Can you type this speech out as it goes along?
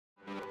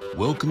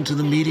Welcome to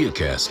the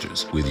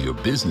MediaCasters with your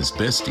business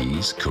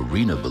besties,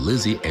 Karina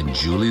Belizzi and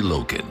Julie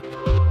Loken.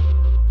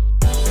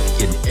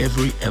 In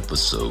every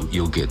episode,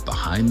 you'll get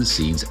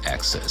behind-the-scenes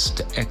access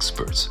to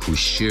experts who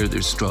share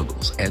their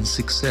struggles and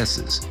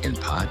successes in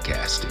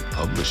podcasting,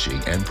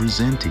 publishing, and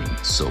presenting.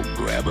 So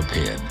grab a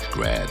pen,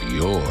 grab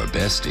your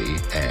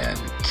bestie, and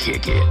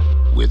kick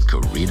it with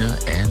Karina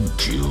and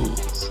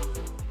Jules.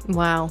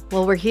 Wow.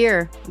 Well, we're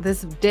here.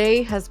 This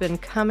day has been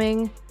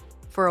coming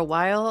for a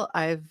while.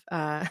 I've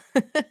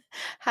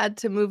had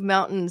to move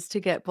mountains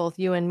to get both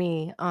you and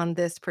me on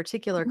this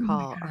particular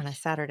call on a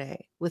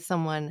Saturday with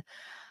someone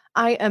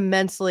I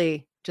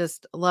immensely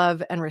just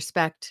love and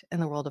respect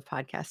in the world of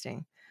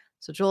podcasting.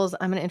 So, Jules,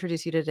 I'm going to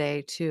introduce you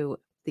today to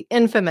the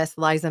infamous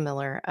Liza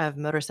Miller of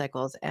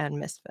Motorcycles and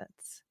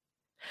Misfits.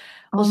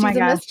 Well, she's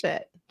a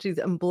misfit. She's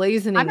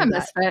emblazoning I'm a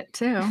misfit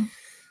too.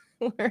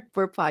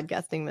 We're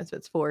podcasting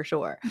misfits for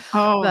sure.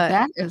 Oh,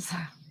 that's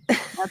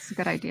a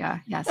good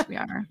idea. Yes, we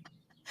are.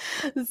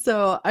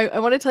 So I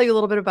want to tell you a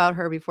little bit about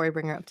her before I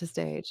bring her up to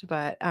stage.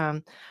 But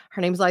her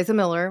name's Liza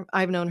Miller.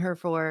 I've known her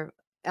for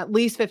at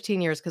least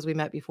 15 years because we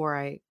met before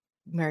I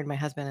married my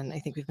husband. And I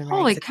think we've been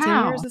married 16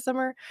 years this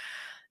summer.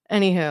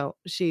 Anywho,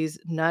 she's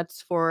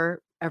nuts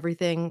for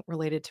everything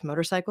related to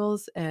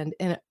motorcycles and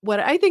in what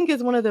I think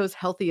is one of those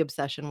healthy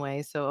obsession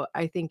ways. So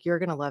I think you're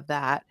going to love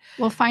that.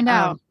 We'll find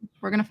out.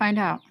 We're going to find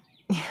out.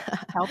 Yeah.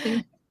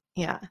 Healthy?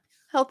 Yeah.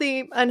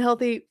 Healthy,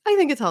 unhealthy. I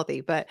think it's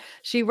healthy, but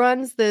she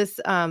runs this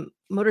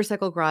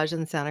motorcycle garage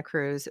in Santa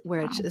Cruz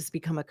where it's just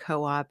become a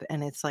co-op,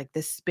 and it's like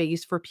this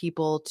space for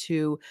people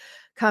to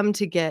come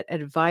to get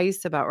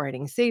advice about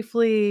riding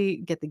safely,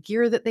 get the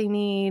gear that they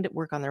need,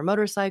 work on their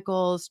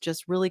motorcycles,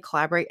 just really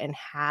collaborate and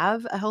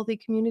have a healthy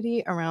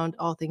community around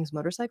all things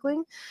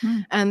motorcycling.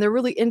 And they're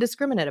really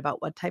indiscriminate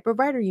about what type of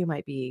rider you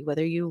might be,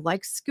 whether you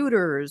like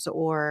scooters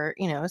or,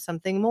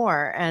 something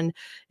more. And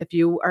if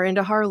you are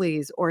into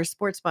Harleys or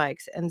sports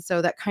bikes. And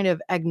so that kind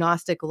of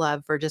agnostic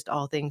love for just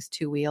all things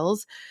two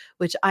wheels,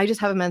 which I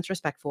just have immense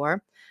respect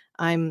for.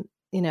 I'm,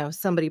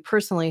 somebody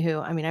personally who,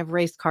 I've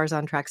raced cars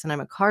on tracks and I'm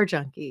a car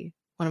junkie.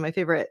 One of my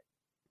favorite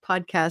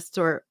podcasts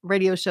or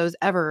radio shows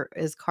ever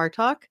is Car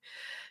Talk.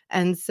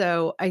 And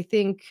so I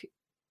think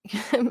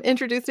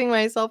introducing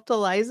myself to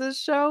Liza's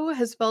show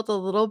has felt a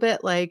little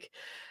bit like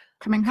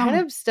coming home,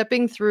 kind of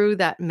stepping through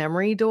that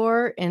memory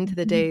door into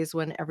the days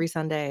when every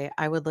Sunday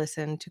I would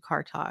listen to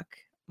Car Talk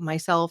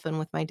myself and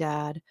with my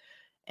dad.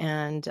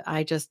 And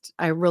I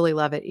really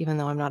love it, even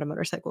though I'm not a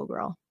motorcycle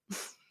girl.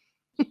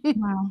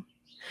 Wow.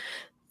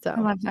 So I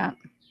love that.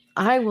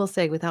 I will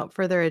say, without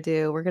further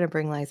ado, we're going to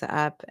bring Liza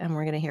up and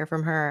we're going to hear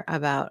from her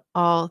about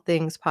all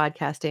things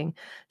podcasting.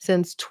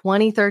 Since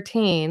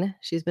 2013,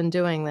 she's been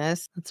doing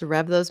this. Let's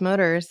rev those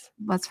motors.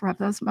 Let's rev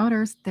those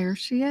motors. There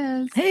she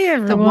is. Hey,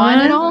 everyone. The one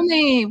and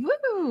only.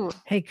 Woo!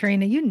 Hey,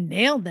 Karina, you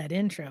nailed that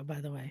intro,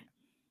 by the way.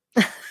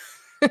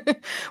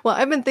 Well,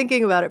 I've been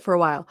thinking about it for a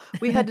while.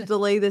 We had to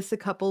delay this a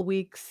couple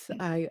weeks.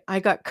 I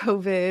got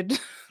COVID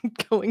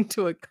going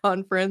to a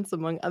conference,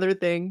 among other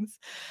things.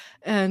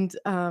 And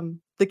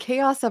the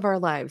chaos of our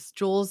lives.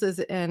 Jules is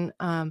in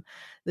the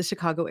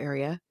Chicago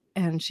area,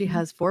 and she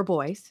has 4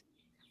 boys,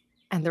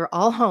 and they're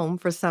all home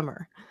for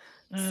summer.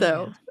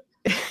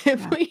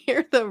 If we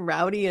hear the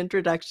rowdy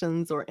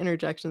introductions or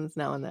interjections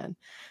now and then,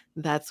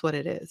 that's what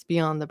it is,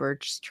 beyond the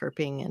birds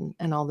chirping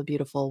and all the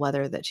beautiful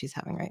weather that she's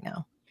having right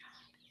now.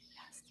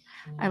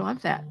 I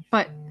love that.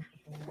 But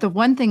the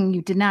one thing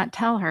you did not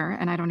tell her,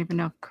 and I don't even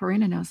know if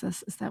Karina knows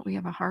this, is that we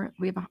have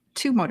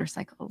 2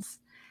 motorcycles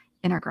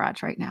in our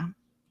garage right now.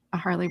 A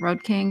Harley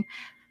Road King,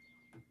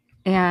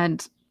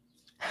 and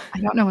I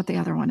don't know what the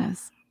other one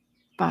is,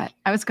 but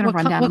I was going to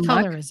run down and look.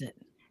 What color is it?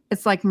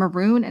 It's like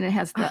maroon, and it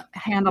has the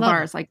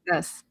handlebars like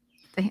this,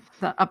 the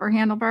upper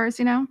handlebars,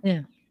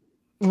 Yeah.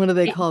 What do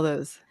they call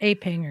those?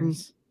 Ape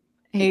hangers.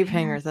 Ape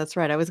hangers. That's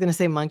right. I was going to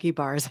say monkey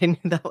bars. I knew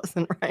that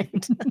wasn't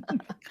right.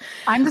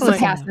 I'm just a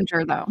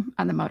passenger though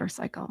on the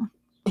motorcycle.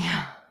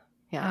 Yeah.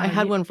 I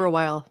had one for a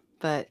while,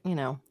 but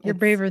you're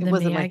braver than me.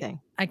 Wasn't my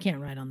thing. I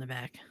can't ride on the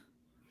back.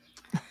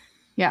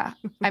 Yeah,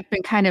 I've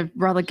been kind of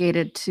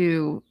relegated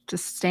to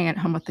just staying at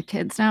home with the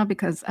kids now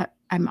because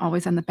I'm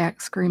always on the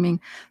back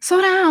screaming,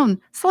 slow down,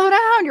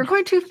 you're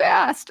going too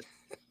fast.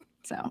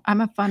 So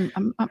I'm a fun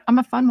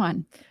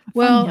one.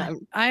 Well,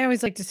 I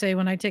always like to say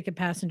when I take a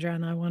passenger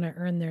and I want to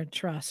earn their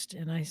trust,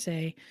 and I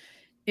say,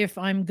 if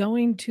I'm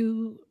going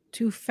too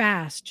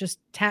fast, just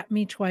tap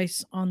me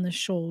twice on the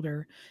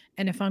shoulder.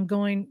 And if I'm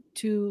going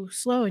too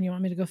slow and you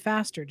want me to go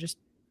faster, just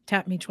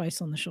tap me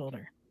twice on the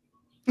shoulder.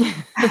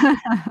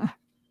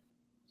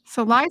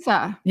 So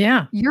Liza,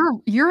 yeah,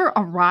 you're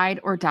a ride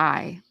or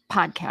die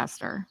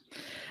podcaster.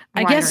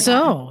 I guess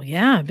so.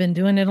 Yeah, I've been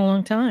doing it a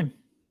long time.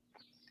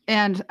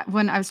 And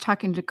when I was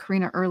talking to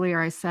Karina earlier,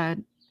 I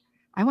said,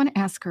 I want to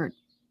ask her,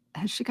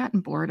 has she gotten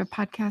bored of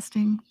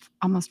podcasting?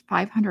 Almost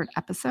 500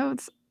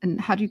 episodes,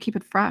 and how do you keep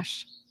it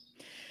fresh?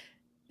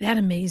 That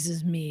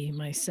amazes me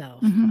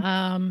myself. Mm-hmm.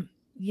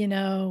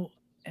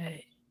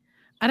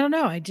 I don't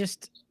know.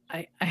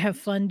 I have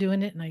fun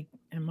doing it, and I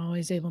am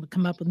always able to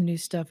come up with new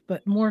stuff,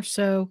 but more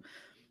so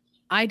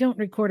I don't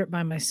record it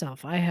by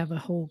myself. I have a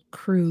whole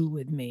crew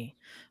with me.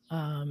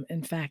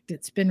 In fact,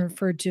 it's been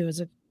referred to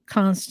as a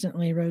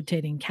constantly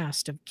rotating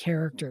cast of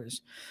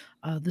characters.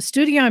 The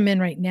studio I'm in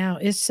right now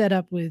is set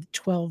up with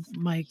 12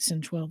 mics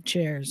and 12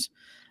 chairs.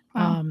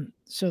 Wow.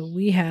 So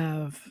we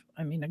have,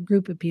 I mean, a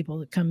group of people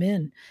that come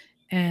in.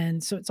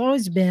 And so it's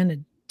always been a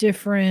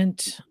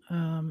different,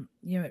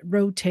 it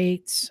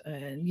rotates,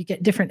 you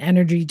get different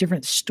energy,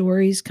 different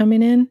stories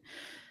coming in.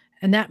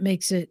 And that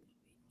makes it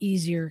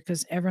easier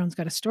because everyone's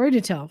got a story to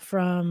tell,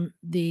 from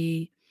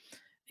the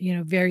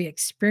very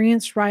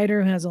experienced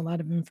writer who has a lot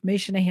of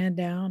information to hand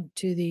down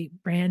to the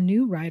brand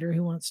new writer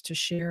who wants to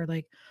share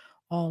like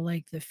all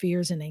like the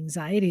fears and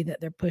anxiety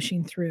that they're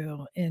pushing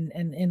through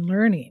in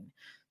learning.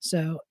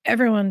 So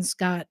everyone's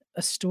got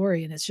a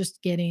story, and it's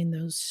just getting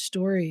those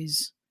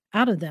stories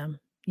out of them.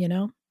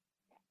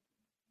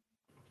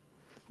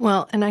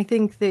 Well, and I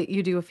think that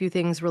you do a few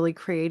things really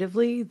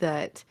creatively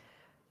that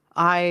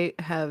I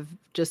have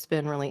just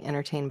been really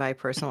entertained by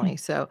personally.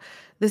 So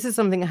this is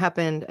something that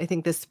happened, I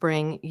think this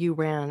spring. You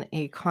ran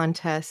a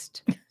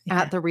contest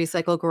Yeah. at the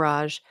Recycle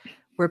Garage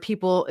where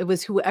it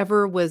was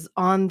whoever was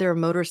on their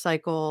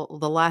motorcycle,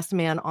 the last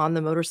man on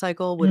the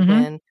motorcycle would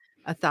win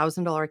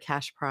 $1,000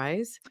 cash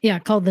prize. Yeah,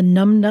 called the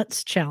Numb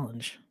Nuts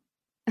Challenge.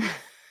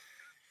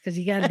 Because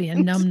you got to be a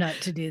numb nut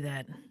to do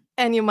that.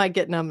 And you might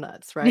get numb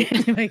nuts, right?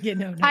 You might get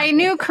numb nuts. I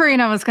knew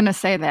Karina was going to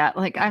say that.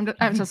 Like, I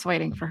was just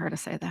waiting for her to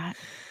say that.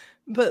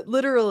 But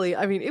literally,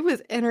 I mean, it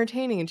was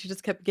entertaining, and she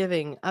just kept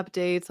giving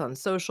updates on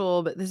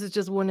social. But this is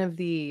just one of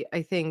the,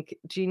 I think,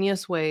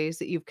 genius ways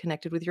that you've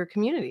connected with your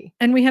community.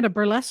 And we had a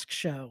burlesque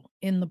show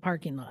in the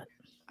parking lot.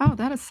 Oh,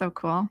 that is so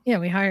cool. Yeah,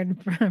 we hired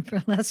a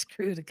burlesque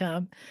crew to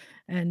come,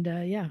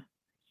 and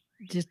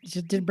just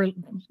did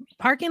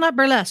parking lot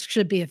burlesque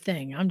should be a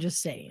thing. I'm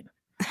just saying.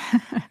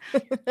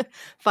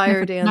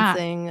 Fire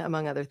dancing,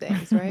 among other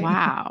things, right?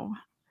 Wow.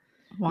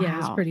 Yeah,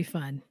 it's pretty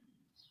fun.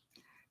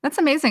 That's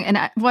amazing. And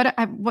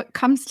what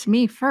comes to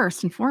me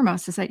first and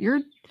foremost is that you're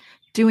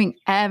doing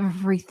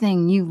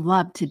everything you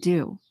love to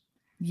do.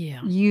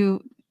 Yeah.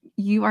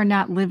 You are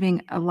not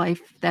living a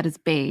life that is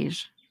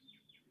beige.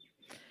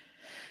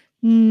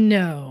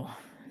 No,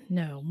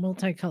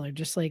 multicolored,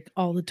 just like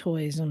all the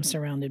toys I'm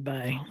surrounded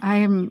by. I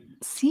am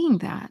seeing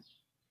that.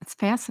 It's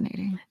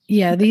fascinating.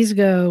 Yeah, these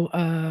go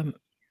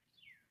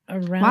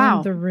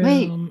around the room.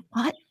 Wait,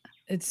 what?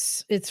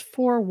 It's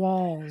 4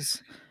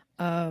 walls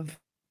of.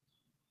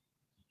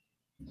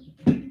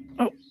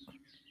 Oh,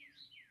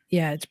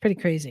 yeah, it's pretty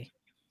crazy.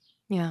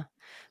 Yeah.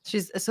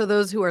 So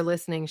those who are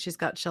listening, she's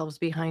got shelves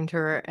behind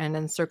her and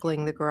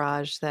encircling the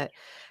garage that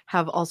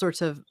have all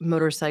sorts of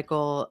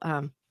motorcycle,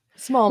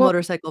 small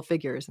motorcycle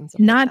figures and stuff.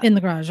 Not in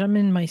the garage. I'm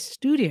in my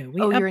studio.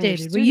 We you're in your updated.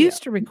 We studio.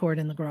 used to record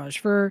in the garage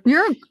for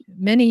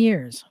many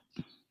years.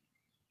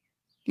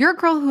 You're a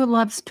girl who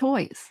loves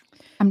toys.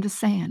 I'm just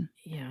saying.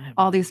 Yeah. I have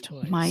all these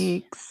toys.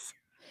 Mics,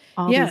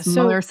 all these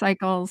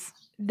motorcycles.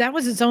 That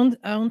was its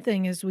own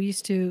thing. Is we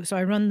used to. So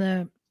I run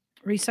the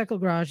Recycle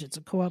Garage. It's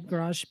a co-op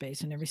garage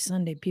space, and every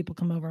Sunday people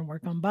come over and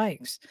work on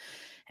bikes.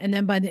 And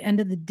then by the end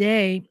of the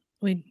day,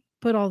 we'd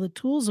put all the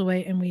tools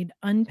away and we'd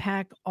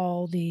unpack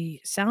all the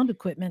sound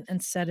equipment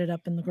and set it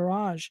up in the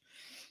garage.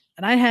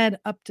 And I had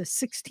up to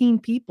 16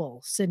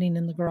 people sitting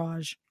in the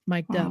garage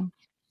mic'd up.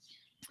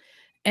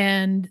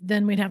 And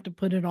then we'd have to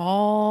put it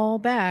all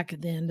back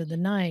at the end of the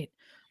night.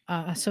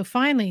 So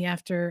finally,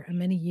 after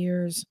many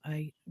years,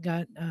 I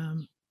got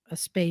a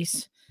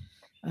space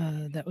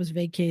that was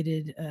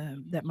vacated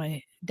that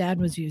my dad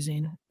was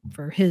using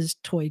for his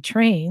toy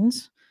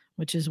trains,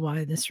 which is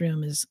why this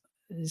room is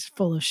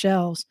full of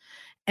shelves.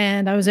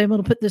 And I was able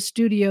to put the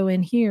studio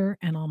in here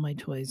and all my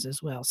toys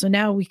as well. So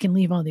now we can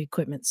leave all the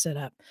equipment set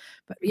up.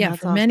 But yeah,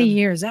 for many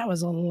years, that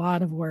was a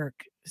lot of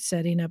work,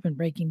 setting up and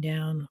breaking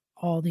down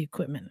all the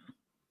equipment.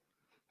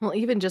 Well,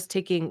 even just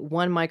taking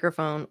one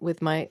microphone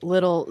with my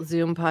little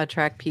Zoom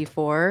PodTrack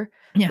P4,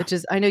 which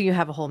is, I know you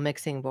have a whole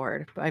mixing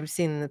board. I've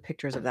seen the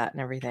pictures of that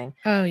and everything.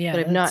 Oh, yeah. But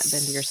I've not been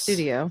to your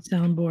studio.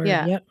 Soundboard.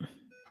 Yeah. Yep.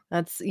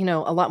 That's, a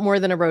lot more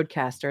than a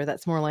Roadcaster.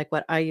 That's more like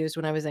what I used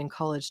when I was in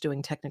college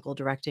doing technical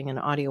directing and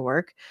audio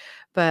work.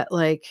 But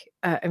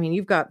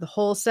you've got the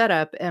whole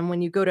setup. And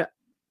when you go to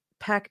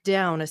pack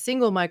down a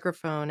single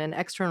microphone, an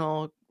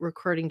external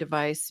recording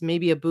device,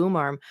 maybe a boom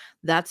arm,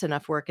 that's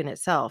enough work in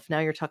itself. Now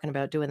you're talking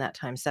about doing that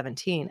times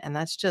 17. And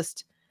that's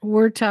just,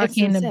 we're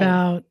talking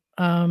about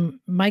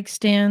mic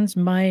stands,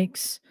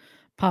 mics,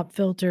 pop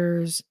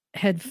filters,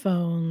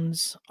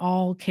 headphones,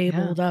 all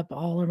cabled up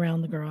all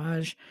around the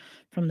garage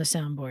from the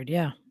soundboard.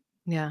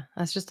 Yeah,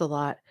 that's just a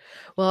lot.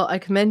 Well, I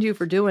commend you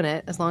for doing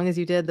it as long as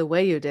you did the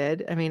way you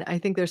did. I mean, I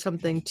think there's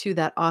something to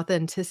that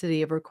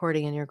authenticity of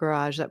recording in your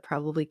garage that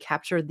probably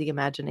captured the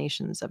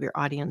imaginations of your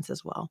audience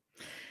as well.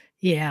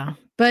 Yeah,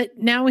 but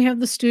now we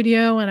have the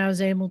studio, and I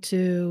was able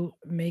to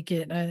make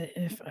it.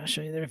 If I'll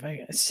show you there, if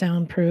I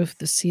soundproof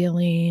the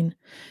ceiling,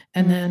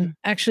 and then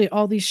actually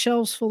all these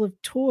shelves full of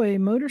toy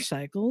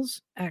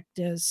motorcycles act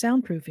as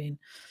soundproofing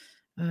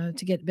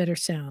to get better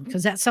sound,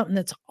 because that's something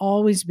that's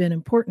always been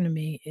important to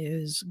me,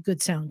 is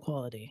good sound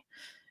quality.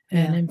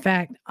 And Yeah. in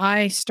fact,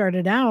 I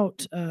started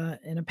out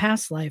in a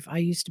past life, I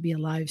used to be a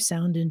live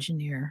sound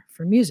engineer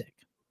for music.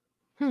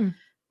 Hmm.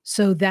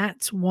 So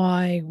that's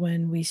why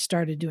when we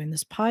started doing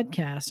this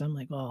podcast, I'm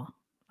like, well,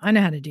 I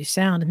know how to do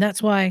sound. And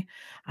that's why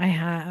I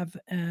have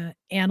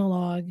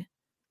analog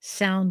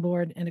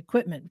soundboard and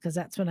equipment, because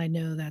that's what I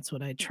know, that's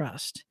what I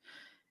trust.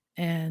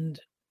 And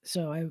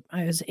so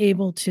I was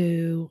able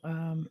to,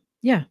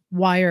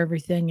 wire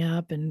everything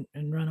up and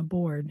run a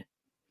board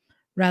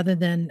rather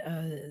than,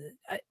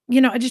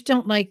 I just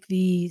don't like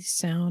the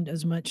sound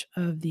as much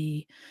of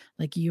the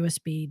like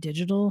USB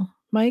digital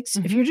mics.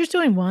 If Mhm. you're just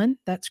doing one,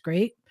 that's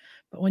great.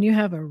 But when you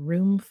have a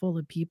room full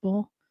of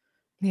people,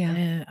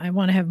 Yeah. I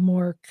want to have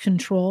more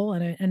control.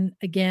 And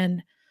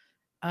again,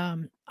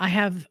 I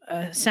have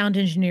a sound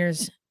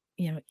engineer's,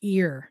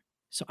 ear,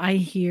 so I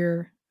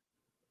hear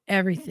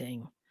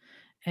everything.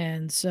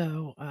 And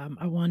so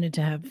I wanted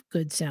to have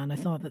good sound. I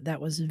thought that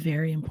that was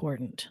very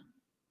important.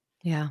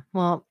 Yeah.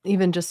 Well,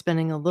 even just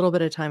spending a little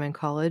bit of time in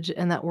college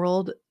in that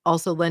world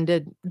also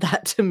lended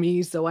that to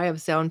me. So I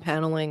have sound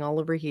paneling all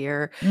over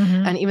here.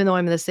 Hmm. And even though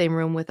I'm in the same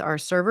room with our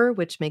server,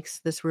 which makes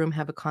this room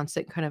have a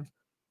constant kind of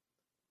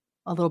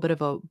a little bit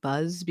of a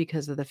buzz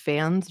because of the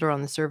fans that are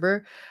on the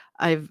server,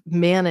 I've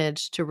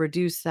managed to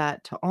reduce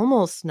that to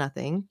almost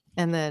nothing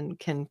and then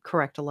can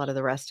correct a lot of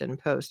the rest in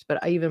post.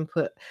 But I even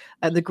put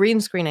the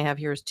green screen I have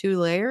here is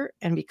 2-layer.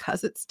 And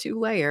because it's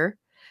 2-layer,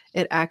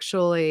 it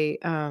actually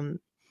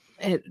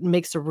it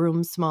makes the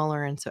room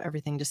smaller. And so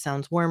everything just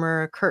sounds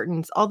warmer,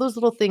 curtains, all those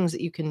little things that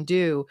you can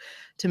do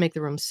to make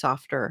the room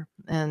softer.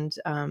 And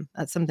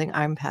that's something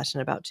I'm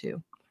passionate about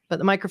too. But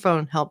the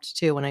microphone helped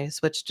too when I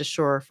switched to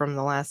Shure from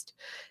the last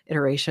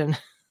iteration.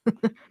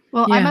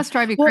 Well, I Yeah. must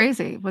drive you Well,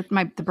 crazy with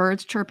the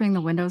birds chirping,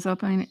 the windows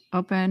open,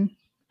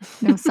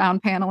 no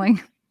sound paneling.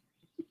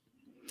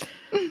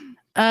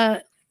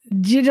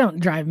 you don't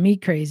drive me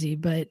crazy,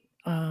 but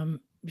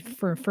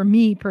for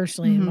me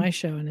personally in Mhm. my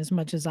show, and as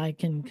much as I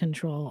can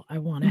control, I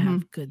want to Mhm.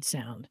 have good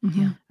sound.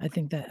 Mhm. I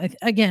think that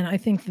I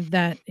think that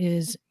that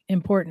is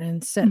important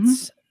and Mhm.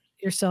 sets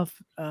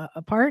yourself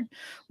apart.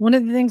 One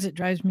of the things that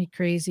drives me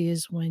crazy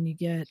is when you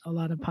get a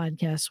lot of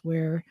podcasts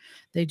where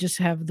they just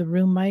have the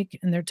room mic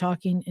and they're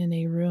talking in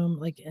a room,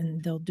 like,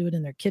 and they'll do it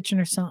in their kitchen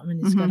or something,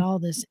 and it's got Mhm. all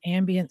this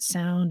ambient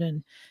sound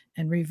and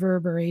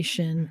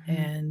reverberation, Mhm.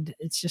 and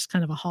it's just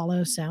kind of a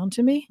hollow sound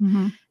to me.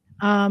 Mhm.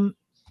 Um,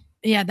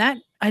 yeah, that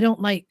I don't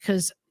like,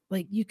 because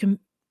like you're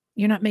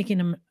not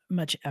making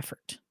much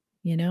effort,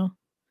 you know?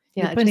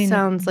 You're Yeah, it just putting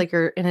sounds like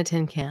you're in a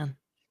tin can.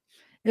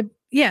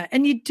 yeah,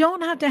 and you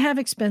don't have to have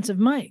expensive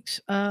mics.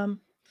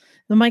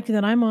 The mic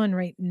that I'm on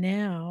right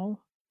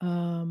now,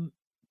 um,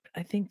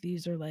 I think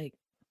these are like,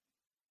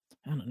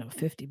 I don't know,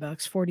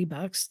 $50,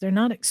 $40. They're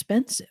not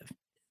expensive.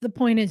 The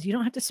point is you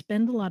don't have to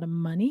spend a lot of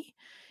money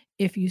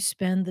if you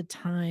spend the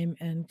time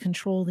and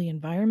control the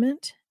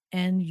environment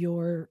and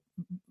your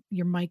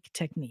mic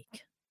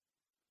technique.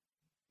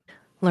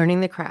 Learning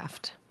the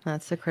craft.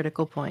 That's the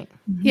critical point.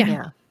 Mhm. Yeah.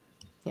 Yeah.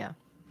 Yeah.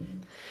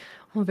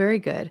 Well, very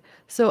good.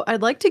 So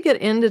I'd like to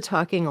get into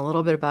talking a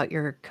little bit about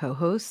your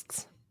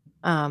co-hosts.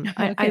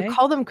 I Okay.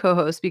 call them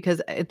co-hosts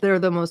because they're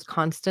the most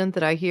constant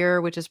that I hear,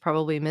 which is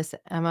probably Miss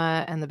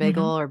Emma and the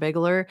Bagel Mhm. or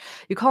Bageler.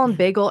 You call them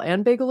Bagel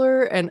and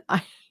Bageler, and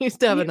I used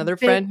to have Yeah, another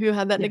big friend who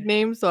had that yeah.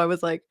 nickname, so I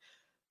was like,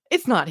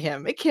 "It's not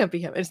him. It can't be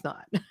him. It's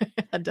not." I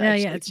had to Yeah,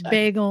 actually it's check.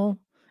 bagel,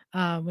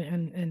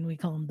 and we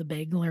call him the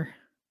bagler.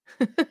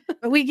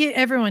 But we get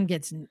everyone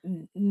gets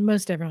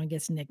most everyone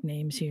gets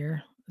nicknames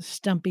here.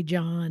 Stumpy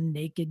John,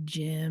 Naked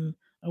Jim,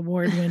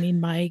 award-winning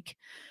Mike.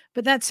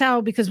 But that's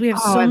how, because we have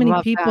Oh, so I many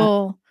love that.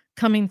 people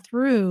coming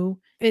through,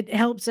 it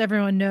helps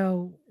everyone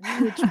know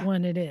which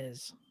one it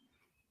is.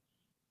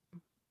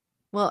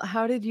 Well,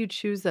 how did you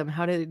choose them?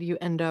 How did you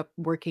end up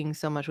working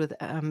so much with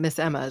Miss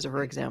Emma, as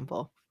her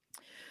example?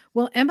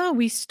 Well, Emma,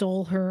 we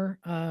stole her.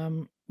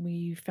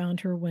 We found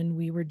her when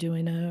we were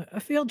doing a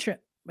field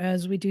trip,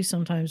 as we do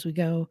sometimes. We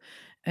go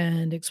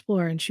and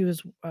explore, and she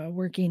was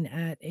working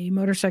at a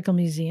motorcycle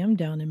museum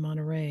down in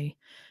Monterey.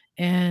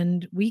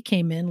 And we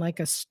came in like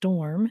a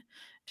storm.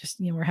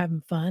 Just, we're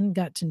having fun,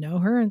 got to know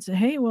her and said,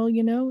 hey, well,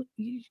 you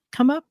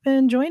come up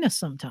and join us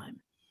sometime.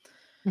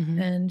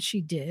 Mhm. And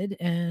she did,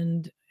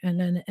 and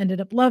then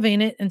ended up loving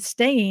it and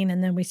staying,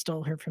 and then we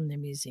stole her from the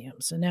museum.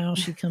 So now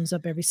she comes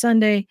up every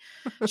Sunday.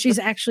 She's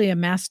actually a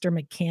master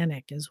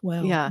mechanic as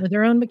well, Yeah, with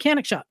her own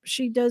mechanic shop.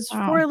 She does for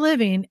Wow. a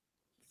living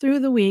through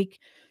the week,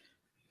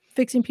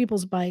 fixing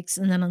people's bikes,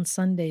 and then on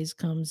Sundays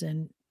comes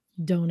and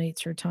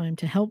donates her time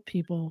to help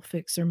people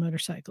fix their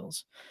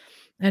motorcycles.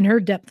 And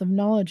her depth of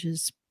knowledge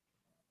is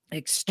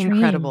extreme.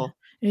 incredible.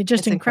 Just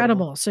It's incredible.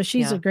 incredible. So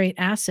she's a Yeah. great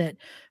asset,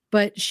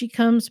 but she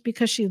comes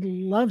because she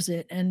loves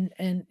it, and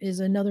is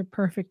another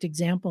perfect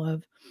example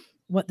of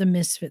what the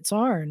Misfits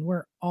are. And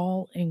we're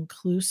all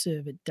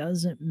inclusive. It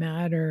doesn't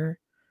matter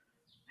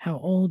how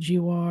old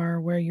you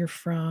are, where you're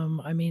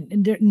from. I mean,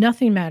 and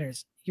nothing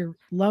matters. Your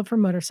love for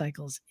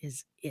motorcycles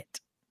is it.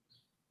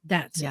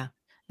 That's it. Yeah.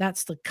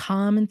 That's the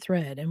common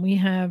thread. And we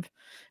have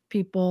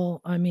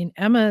people, I mean,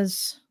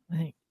 Emma's, I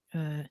think,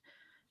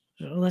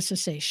 let's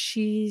just say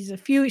she's a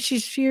few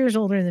years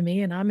older than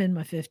me, and I'm in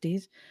my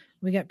 50s.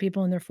 We got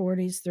people in their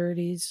 40s,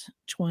 30s,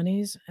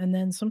 20s, and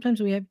then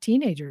sometimes we have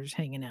teenagers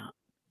hanging out.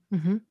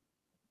 Mm-hmm.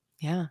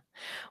 Yeah.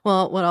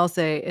 Well, what I'll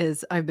say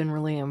is I've been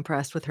really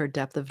impressed with her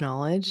depth of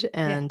knowledge.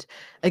 And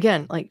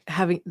again, like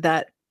having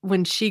that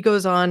when she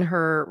goes on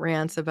her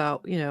rants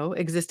about,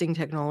 existing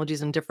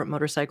technologies and different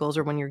motorcycles,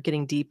 or when you're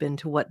getting deep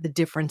into what the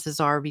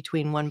differences are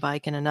between one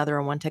bike and another,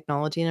 or one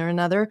technology and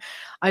another,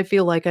 I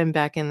feel like I'm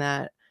back in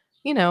that,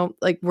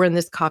 like we're in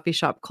this coffee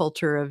shop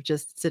culture of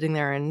just sitting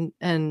there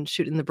and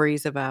shooting the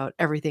breeze about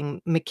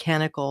everything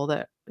mechanical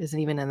that isn't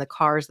even in the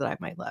cars that I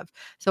might love.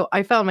 So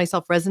I found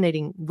myself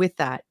resonating with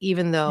that,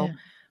 even though Yeah.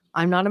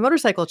 I'm not a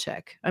motorcycle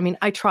chick. I mean,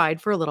 I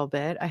tried for a little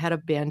bit. I had a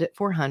Bandit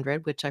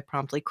 400, which I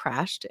promptly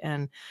crashed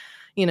and,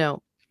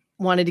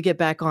 wanted to get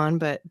back on,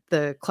 but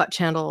the clutch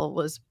handle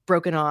was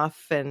broken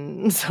off.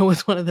 And so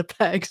was one of the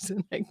pegs.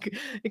 And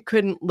I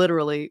couldn't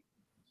literally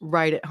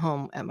ride it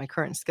home at my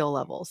current skill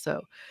level.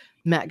 So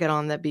Matt got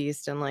on that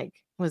beast and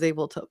was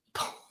able to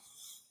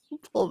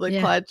pull the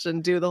Yeah. clutch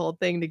and do the whole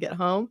thing to get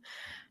home.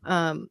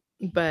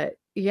 But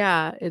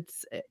yeah, it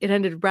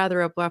ended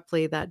rather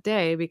abruptly that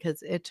day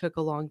because it took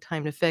a long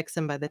time to fix.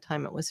 And by the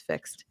time it was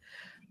fixed,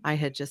 I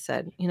had just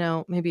said,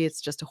 maybe it's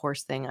just a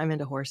horse thing. I'm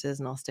into horses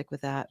and I'll stick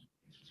with that.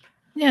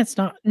 Yeah, it's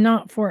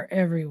not for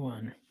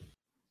everyone.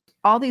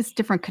 All these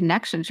different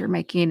connections you're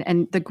making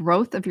and the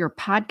growth of your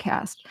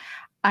podcast,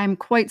 I'm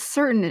quite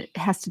certain it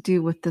has to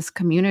do with this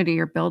community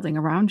you're building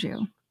around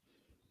you.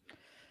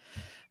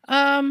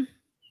 I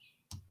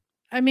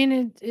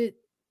mean, it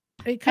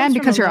comes And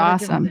because from a you're lot of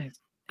different awesome. things.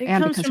 It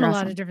And comes because from a you're lot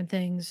awesome. of different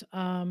things.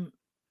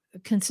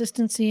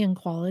 Consistency and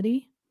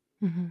quality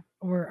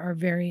are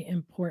very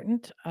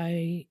important.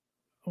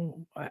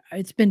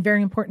 It's been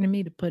very important to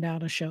me to put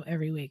out a show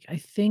every week. I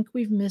think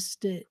we've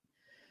missed it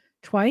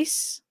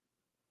twice.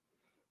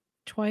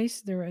 I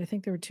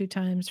think there were 2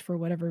 times for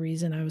whatever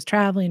reason I was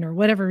traveling or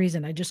whatever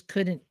reason I just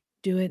couldn't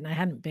do it and I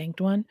hadn't banked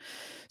one.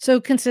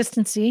 So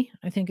consistency,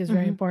 I think, is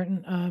very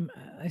important.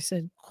 I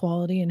said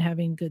quality and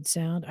having good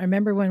sound. I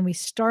remember when we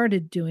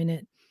started doing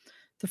it,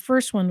 the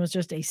first one was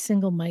just a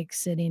single mic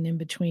sitting in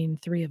between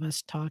 3 of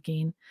us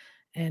talking,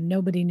 and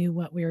nobody knew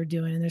what we were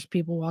doing. And there's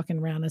people walking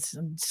around us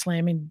and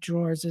slamming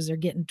drawers as they're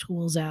getting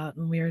tools out,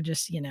 and we were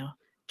just,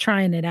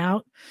 trying it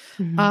out.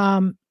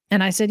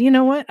 And I said, you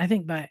know what? I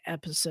think by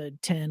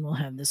episode 10, we'll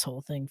have this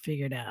whole thing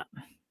figured out.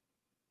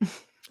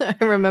 I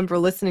remember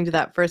listening to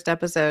that first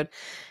episode,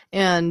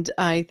 and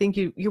I think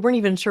you weren't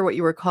even sure what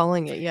you were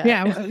calling it yet.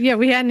 Yeah,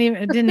 we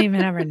didn't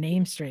even have our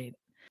name straight.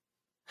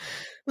 I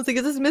was like,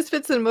 is this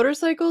Misfits and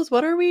motorcycles?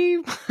 What are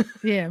we?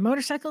 Yeah,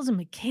 motorcycles and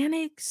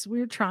mechanics. We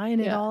were trying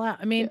it all out.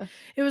 I mean, Yeah.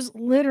 it was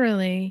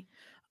literally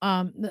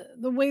the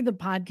way the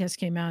podcast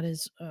came out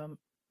is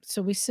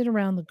so we sit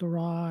around the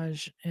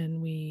garage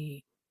and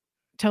we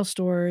tell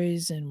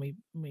stories and we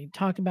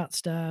talk about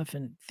stuff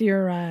and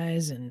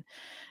theorize and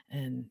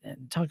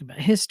talk about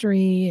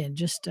history and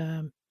just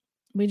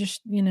we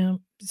just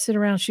sit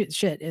around shoot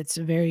shit. It's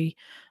a very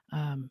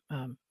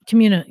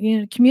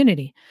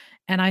community.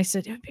 And I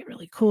said it would be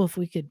really cool if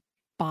we could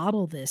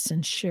bottle this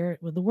and share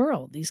it with the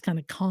world, these kind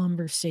of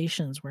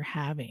conversations we're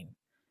having.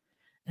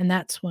 And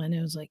that's when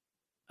it was like,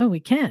 oh, we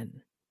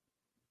can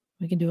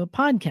do a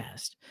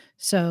podcast.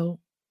 So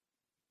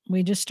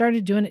we just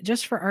started doing it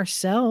just for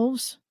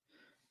ourselves,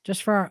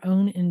 just for our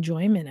own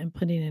enjoyment and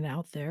putting it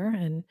out there.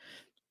 And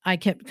I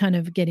kept kind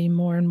of getting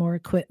more and more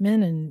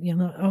equipment and,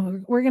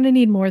 we're going to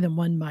need more than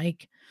one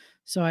mic.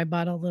 So I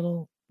bought a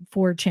little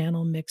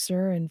 4-channel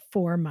mixer and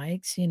 4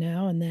 mics,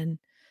 and then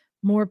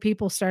more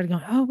people started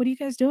going, oh, what are you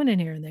guys doing in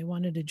here? And they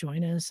wanted to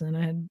join us. And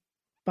I had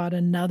bought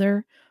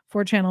another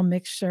 4-channel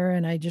mixer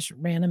and I just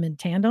ran them in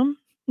tandem.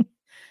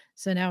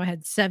 So now I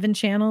had 7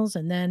 channels,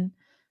 and then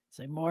it's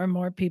like more and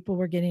more people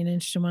were getting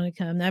interested in wanting to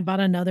come. And I bought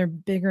another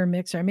bigger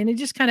mixer. I mean, it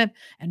just kind of,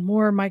 and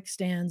more mic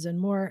stands and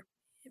more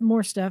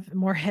stuff,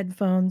 more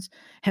headphone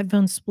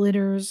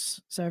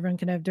splitters, so everyone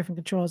can have different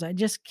controls. I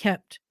just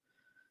kept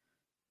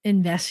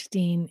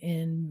investing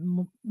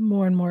in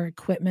more and more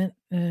equipment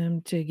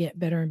to get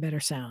better and better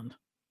sound.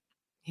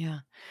 Yeah.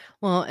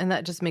 Well, and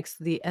that just makes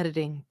the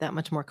editing that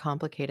much more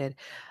complicated.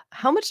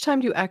 How much time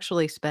do you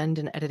actually spend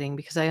in editing?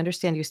 Because I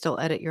understand you still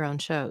edit your own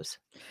shows.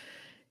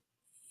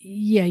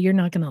 Yeah, you're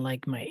not going to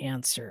like my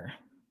answer.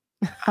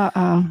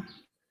 Uh-oh.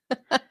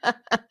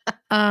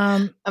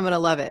 I'm going to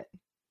love it.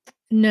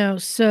 No.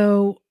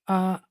 So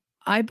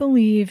I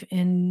believe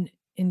in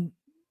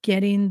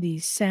getting the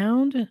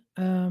sound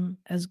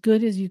as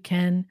good as you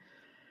can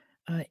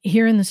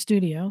here in the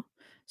studio,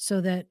 so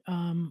that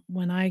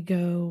when I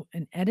go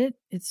and edit,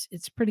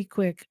 it's pretty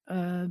quick.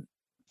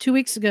 2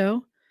 weeks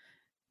ago,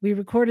 we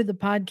recorded the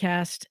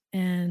podcast,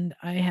 and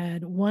I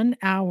had 1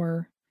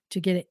 hour to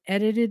get it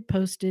edited,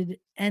 posted,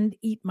 and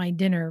eat my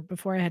dinner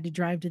before I had to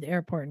drive to the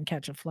airport and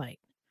catch a flight.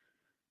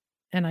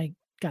 And I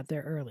got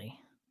there early.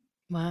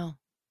 Wow.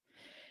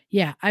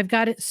 Yeah, I've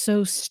got it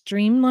so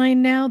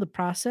streamlined now, the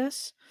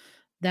process,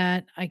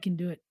 that I can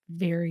do it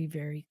very,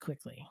 very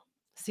quickly.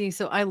 See,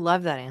 so I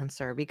love that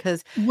answer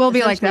because We'll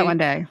be like that essentially one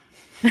day.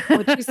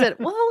 what she said,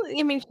 well,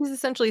 I mean, she's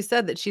essentially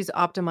said that she's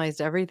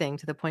optimized everything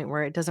to the point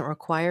where it doesn't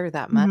require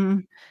that much.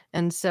 Mhm.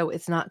 And so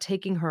it's not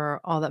taking her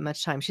all that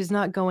much time. She's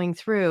not going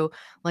through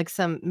like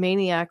some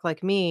maniac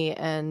like me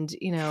and,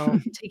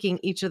 taking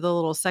each of the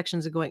little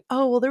sections and going,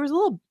 oh, well, there was a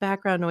little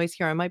background noise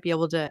here. I might be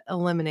able to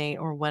eliminate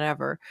or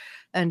whatever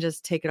and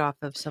just take it off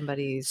of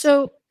somebody's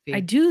So I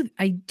feed.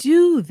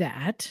 do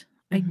that.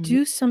 I Mhm.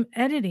 do some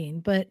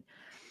editing, but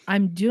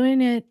I'm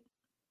doing it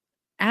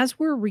as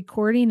we're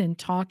recording and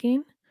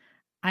talking.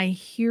 I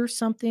hear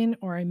something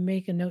or I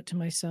make a note to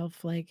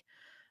myself like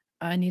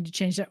I need to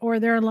change that. Or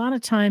there are a lot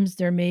of times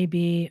there may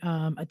be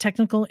a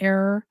technical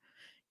error,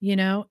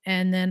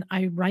 and then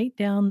I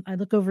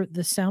look over at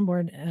the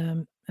soundboard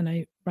and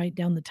I write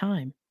down the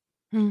time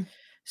Hmm.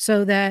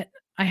 so that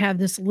I have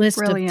this list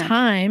of Brilliant.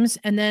 times.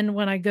 And then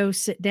when I go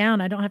sit down,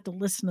 I don't have to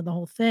listen to the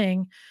whole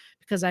thing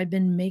because I've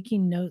been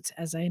making notes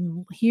as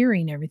I'm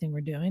hearing everything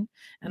we're doing.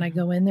 And I Mhm.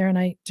 go in there and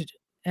I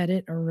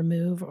edit or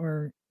remove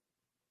or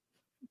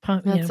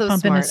That's so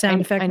pump in a smart.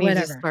 sound I effect, need to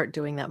whatever. start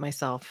doing that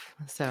myself.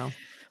 So,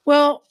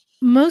 Well,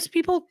 most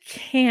people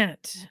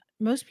can't.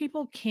 Most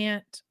people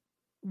can't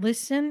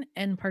listen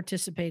and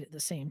participate at the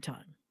same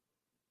time.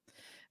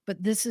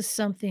 But this is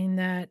something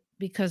that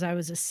because I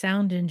was a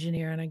sound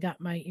engineer and I got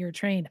my ear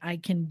trained, I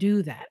can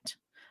do that.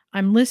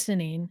 I'm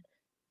listening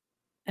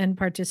and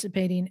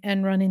participating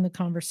and running the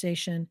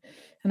conversation.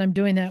 And I'm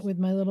doing that with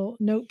my little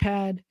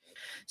notepad.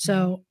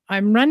 So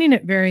I'm running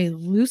it very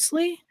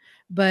loosely,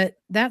 but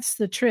that's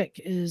the trick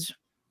is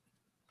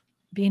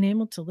being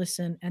able to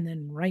listen and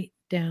then write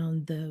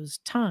down those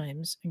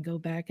times and go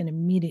back and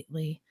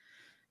immediately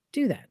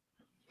do that.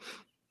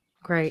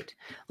 great.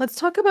 Let's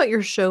talk about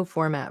your show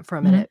format for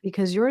a Mhm. minute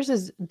because yours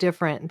is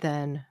different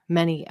than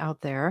many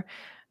out there,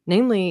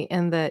 namely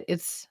in that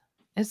it's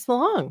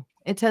long.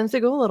 It tends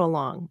to go a little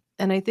long.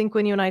 And I think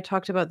when you and I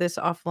talked about this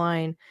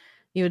offline,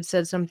 you had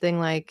said something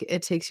like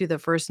it takes you the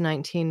first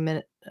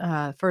 19-minute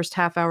first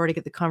half hour to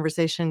get the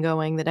conversation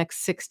going, the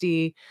next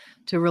 60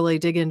 to really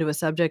dig into a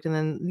subject, and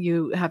then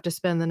you have to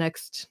spend the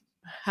next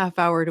half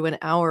hour to an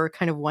hour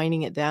kind of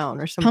winding it down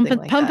or something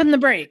like that. Pumping the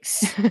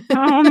brakes.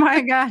 Oh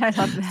my God, I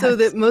love So that.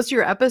 that most of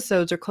your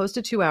episodes are close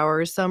to 2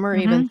 hours, some are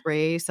even Mhm.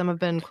 3, some have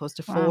been close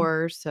to Wow.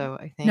 4, so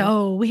I think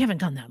No, we haven't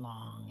gone that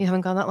long. you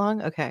haven't gone that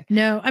long? Okay.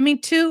 No, I mean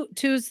two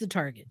is the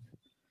target.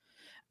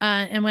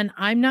 And when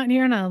I'm not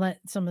here and I'll let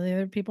some of the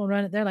other people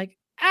run it, they're like,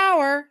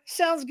 hour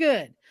sounds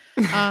good.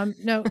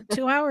 No,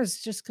 2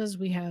 hours just because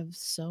we have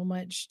so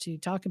much to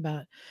talk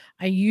about.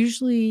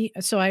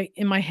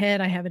 In my head,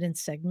 I have it in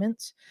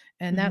segments.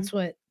 And Mhm. that's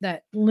what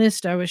that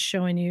list I was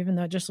showing you, even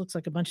though it just looks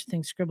like a bunch of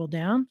things scribbled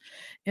down.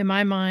 In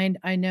my mind,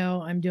 I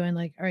know I'm doing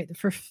like, all right, the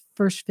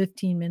first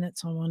 15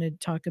 minutes, I want to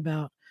talk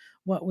about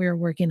what we're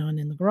working on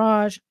in the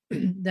garage.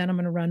 Then I'm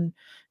going to run,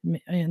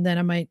 and then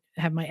I might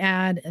have my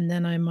ad, and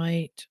then I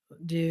might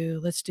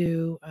let's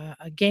do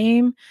a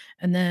game,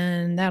 and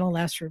then that'll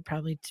last for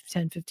probably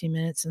 10, 15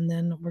 minutes. And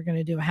then we're going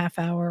to do a half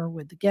hour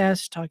with the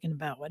guest talking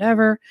about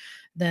whatever.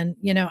 Then,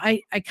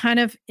 I kind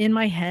of in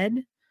my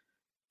head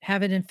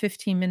have it in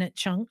 15-minute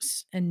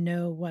chunks and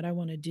know what I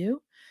want to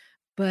do.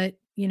 But,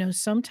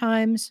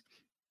 sometimes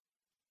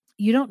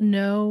you don't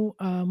know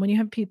when you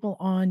have people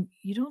on,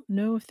 you don't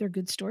know if they're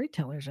good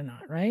storytellers or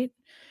not, right?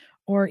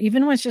 Or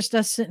even when it's just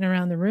us sitting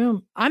around the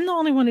room, I'm the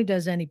only one who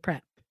does any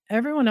prep.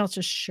 Everyone else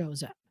just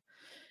shows up.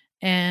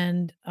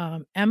 And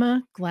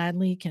Emma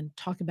gladly can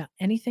talk about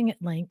anything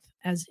at length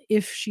as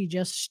if she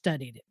just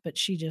studied it, but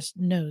she just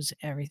knows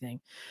everything.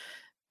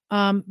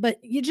 But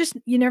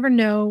you never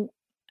know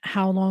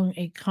how long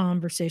a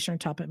conversation or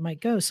topic might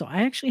go. So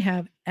I actually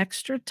have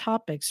extra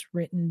topics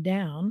written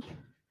down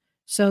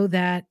so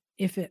that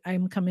if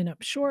I'm coming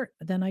up short,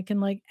 then I can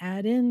like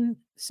add in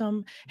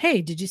some,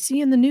 hey, did you see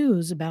in the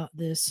news about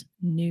this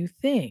new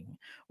thing?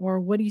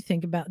 Or what do you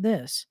think about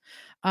this?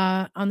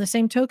 On the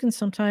same token,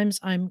 sometimes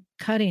I'm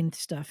cutting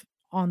stuff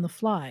on the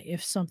fly.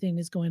 If something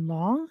is going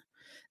long,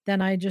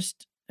 then I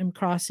just am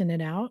crossing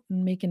it out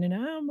and making it,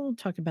 we'll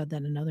talk about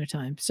that another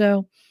time.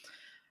 So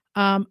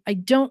I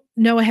don't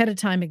know ahead of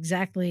time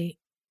exactly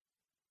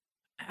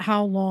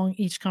how long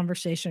each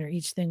conversation or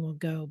each thing will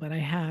go, but I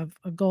have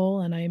a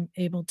goal and I'm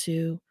able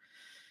to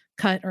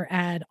cut or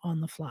add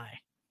on the fly.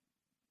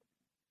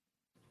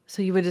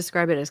 So you would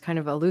describe it as kind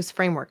of a loose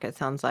framework, it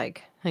sounds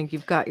like. Like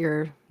you've got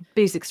your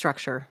basic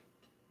structure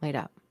laid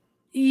out.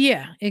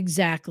 Yeah,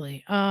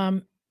 exactly.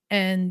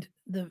 And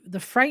the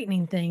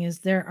frightening thing is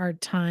there are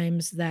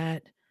times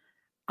that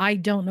I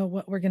don't know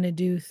what we're going to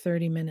do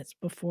 30 minutes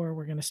before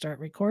we're going to start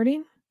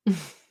recording.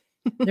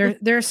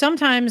 There are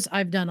sometimes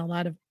I've done a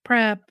lot of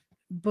prep,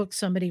 booked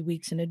somebody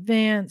weeks in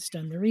advance,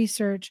 done the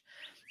research,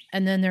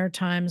 and then there are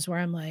times where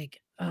I'm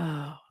like,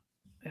 oh,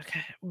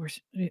 okay,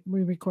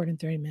 we record in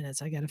 30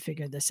 minutes. I got to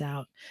figure this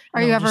out.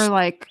 Are you ever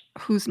like,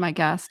 who's my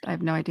guest? I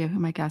have no idea who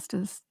my guest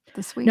is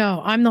this week.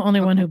 No, I'm the only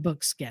one Okay. who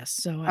books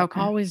guests. So I Okay.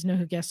 always know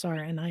who guests are,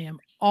 and I am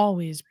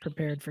always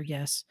prepared for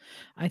guests.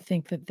 I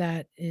think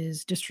that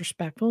is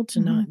disrespectful to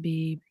Mhm. not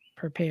be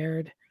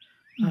prepared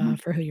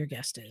for who your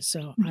guest is.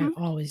 So I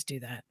always do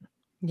that.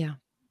 Yeah.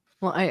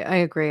 Well, I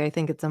agree. I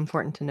think it's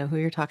important to know who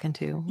you're talking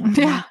to. What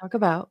you Yeah. talk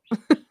about.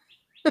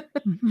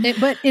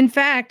 But in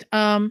fact,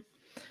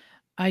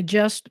 I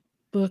just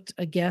booked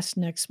a guest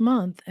next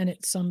month, and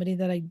it's somebody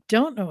that I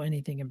don't know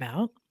anything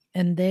about,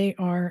 and they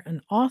are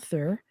an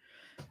author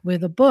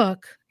with a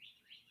book,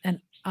 and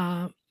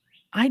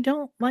I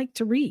don't like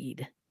to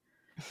read.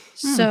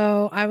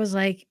 So I was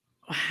like,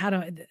 how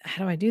do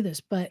I do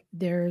this? But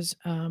there's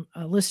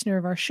a listener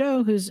of our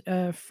show who's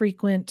a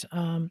frequent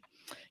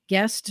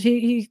guest.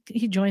 He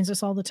joins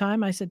us all the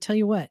time. I said, tell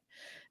you what,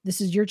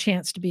 this is your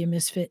chance to be a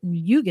misfit, and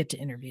you get to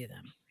interview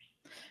them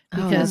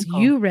because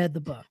you read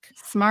the book.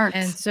 Smart.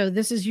 And so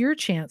this is your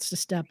chance to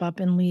step up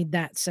and lead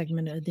that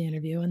segment of the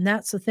interview. And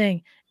that's the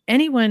thing.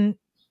 Anyone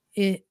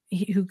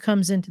who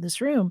comes into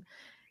this room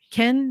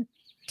can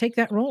take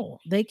that role.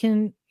 They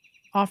can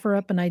offer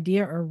up an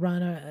idea or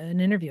run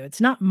an interview.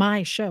 It's not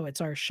my show.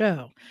 It's our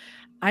show.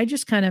 I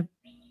just kind of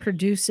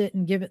produce it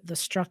and give it the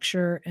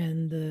structure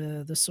and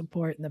the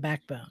support and the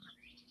backbone.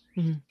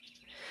 Mm-hmm.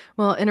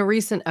 Well, in a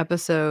recent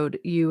episode,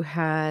 you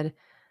had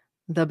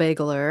the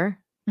Bageler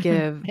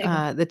give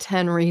the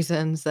 10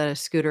 reasons that a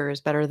scooter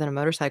is better than a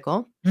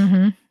motorcycle.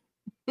 Mm-hmm.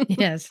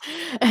 Yes.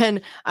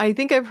 And I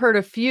think I've heard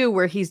a few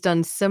where he's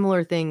done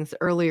similar things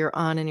earlier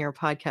on in your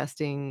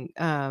podcasting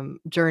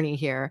journey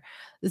here.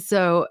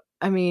 So,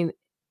 I mean,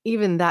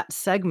 even that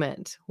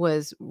segment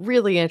was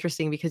really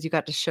interesting because you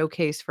got to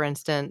showcase, for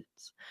instance,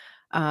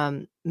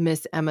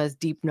 Miss Emma's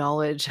deep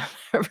knowledge of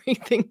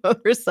everything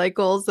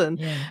motorcycles. And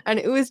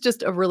it was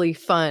just a really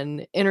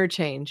fun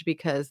interchange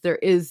because there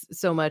is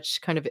so much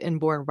kind of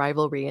inborn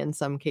rivalry in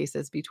some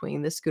cases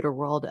between the scooter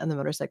world and the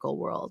motorcycle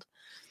world.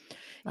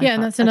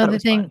 And that's another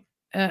thing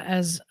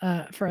as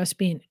for us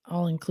being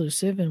all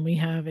inclusive, and we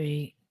have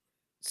a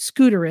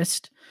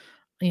scooterist,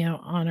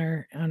 on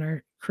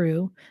our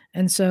crew.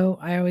 And so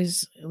I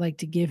always like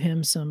to give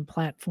him some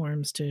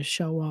platforms to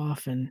show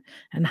off and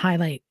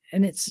highlight.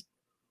 And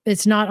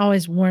it's not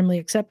always warmly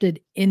accepted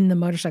in the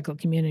motorcycle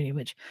community,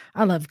 which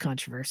I love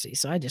controversy.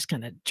 So I just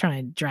kind of try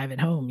and drive it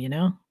home,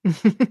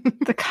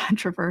 The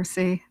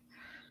controversy.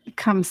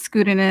 Comes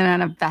scooting in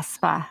on a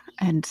Vespa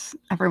and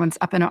everyone's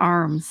up in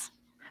arms.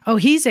 Oh,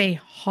 he's a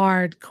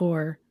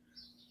hardcore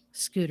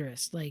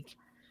scooterist.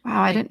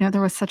 Wow, I didn't know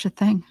there was such a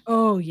thing.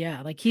 Oh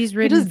yeah, he's He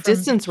ridden does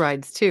distance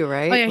rides too,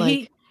 right? Oh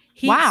yeah,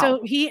 wow. So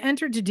he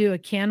entered to do a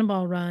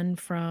cannonball run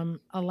from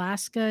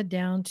Alaska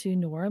down to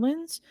New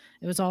Orleans.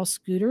 It was all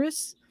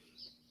scooterists,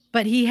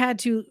 but he had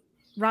to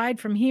ride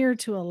from here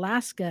to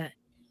Alaska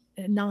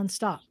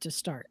nonstop to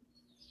start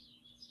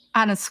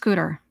on a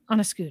scooter.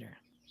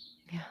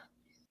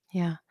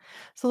 Yeah.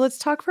 So let's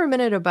talk for a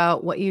minute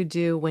about what you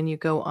do when you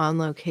go on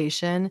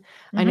location.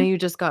 I know you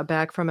just got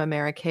back from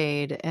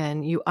Americade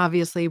and you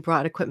obviously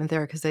brought equipment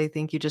there because I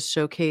think you just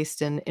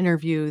showcased an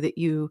interview that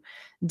you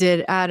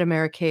did at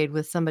Americade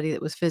with somebody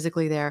that was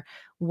physically there.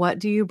 What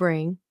do you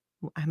bring?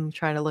 I'm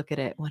trying to look at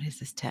it. What is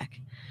this tech?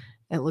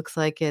 It looks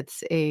like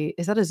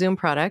is that a Zoom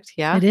product?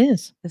 Yeah. It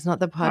is. It's not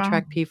the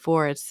PodTrack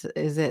P4. Which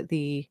is it?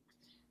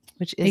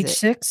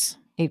 H6.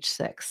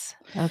 H6.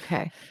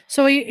 Okay.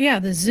 So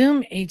the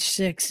Zoom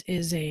H6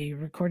 is a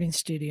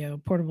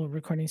portable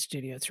recording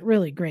studio. It's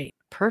really great.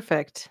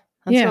 Perfect.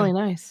 That's really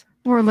nice.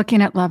 We're looking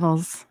at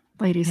levels,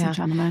 ladies and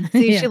gentlemen.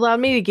 See, she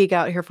allowed me to geek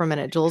out here for a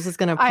minute. Jules is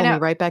going to pull me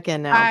right back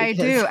in now. I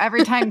do.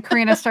 Every time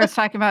Karina starts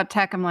talking about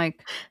tech, I'm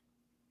like,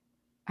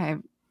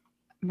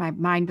 my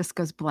mind just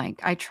goes blank.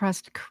 I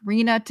trust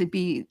Karina to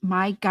be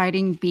my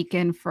guiding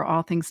beacon for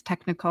all things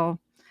technical.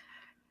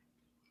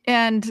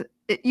 And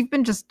you've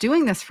been just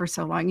doing this for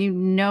so long. You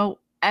know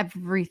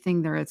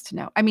everything there is to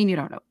know. I mean, you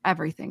don't know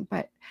everything,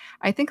 but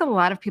I think a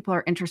lot of people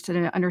are interested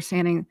in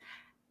understanding,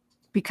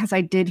 because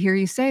I did hear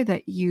you say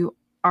that you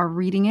are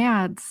reading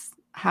ads.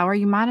 How are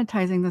you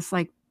monetizing this,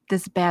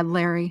 this bad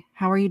Larry?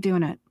 How are you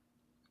doing it?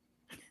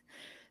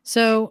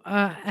 So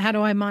how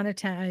do I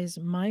monetize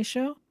my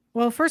show?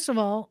 Well, first of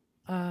all,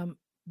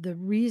 the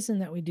reason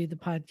that we do the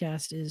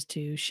podcast is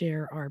to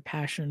share our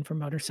passion for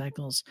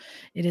motorcycles.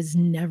 It has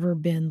never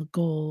been the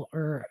goal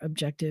or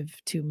objective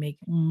to make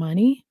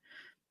money.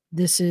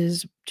 This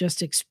is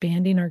just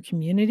expanding our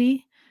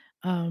community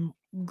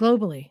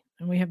globally.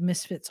 And we have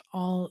misfits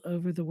all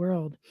over the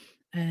world.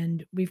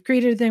 And we've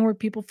created a thing where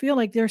people feel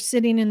like they're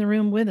sitting in the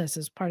room with us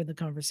as part of the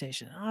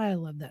conversation. I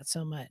love that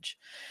so much.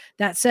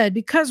 That said,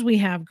 because we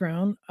have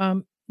grown,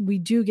 we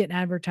do get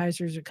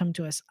advertisers that come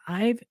to us.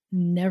 I've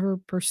never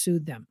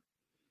pursued them,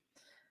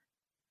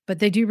 but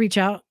they do reach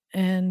out,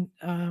 and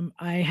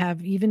I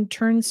have even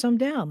turned some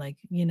down,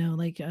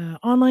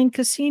 online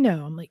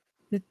casino. I'm like,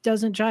 it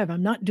doesn't jive.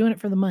 I'm not doing it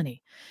for the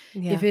money.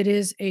 Yeah. If it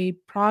is a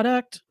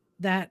product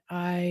that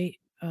I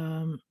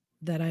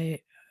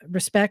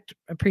respect,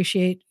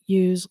 appreciate,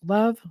 use,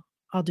 love,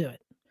 I'll do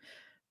it.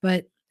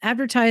 But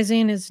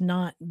advertising has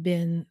not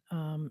been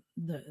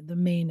the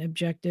main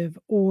objective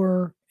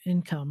or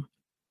income.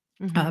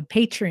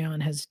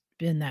 Patreon has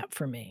been that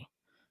for me.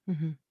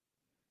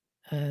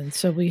 And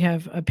so we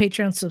have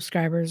Patreon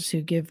subscribers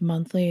who give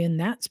monthly, and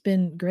that's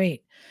been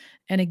great.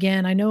 And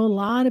again, I know a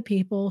lot of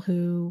people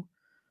who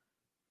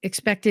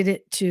expected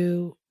it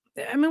to,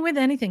 I mean, with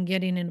anything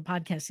getting into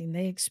podcasting,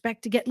 they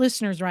expect to get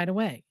listeners right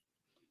away.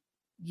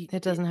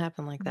 It doesn't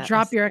happen like that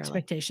Drop your necessarily.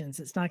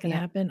 expectations. It's not going to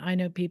Yeah. happen. I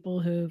know people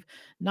who've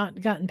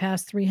not gotten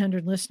past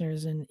 300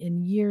 listeners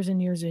in years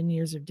and years and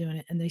years of doing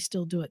it, and they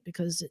still do it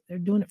because they're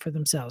doing it for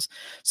themselves.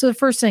 So the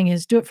first thing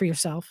is do it for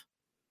yourself,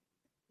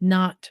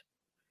 not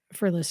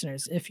for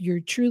listeners. If you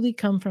truly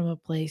come from a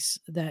place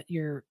that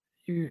you're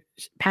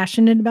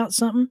passionate about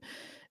something,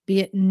 be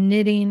it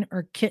knitting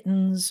or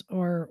kittens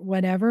or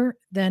whatever,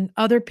 then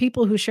other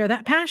people who share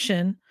that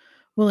passion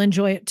will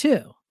enjoy it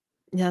too.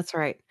 That's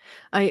right.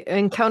 I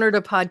encountered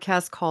a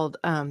podcast called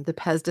the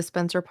Pez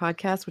Dispenser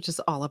Podcast, which is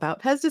all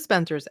about Pez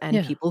dispensers and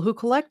Yeah. people who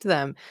collect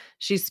them.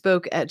 She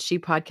spoke at She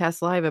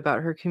Podcast Live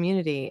about her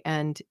community,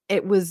 and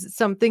it was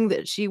something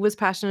that she was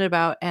passionate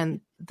about,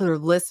 and the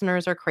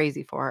listeners are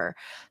crazy for her.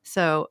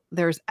 So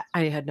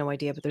I had no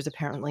idea, but there's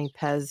apparently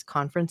Pez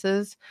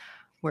conferences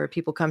where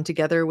people come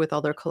together with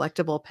all their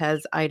collectible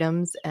Pez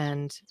items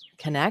and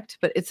connect.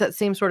 But it's that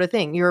same sort of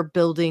thing. You're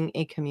building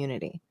a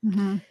community.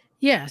 Mm-hmm.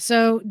 Yeah,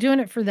 so doing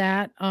it for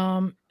that,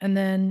 and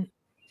then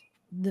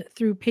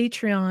through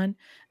Patreon,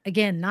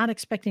 again, not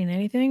expecting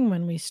anything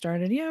when we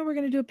started. Yeah, we're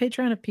going to do a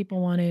Patreon if people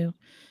want to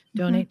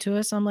donate to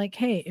us. I'm like,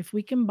 hey, if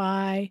we can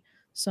buy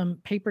some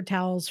paper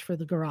towels for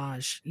the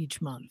garage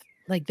each month,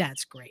 like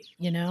that's great,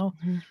 you know.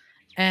 Mm-hmm.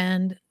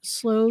 And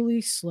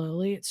slowly,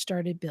 it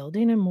started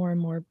building, and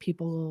more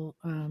people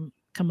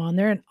come on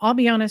there. And I'll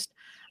be honest,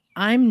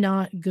 I'm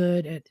not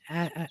good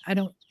at I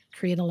don't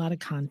create a lot of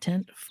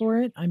content for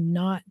it. I'm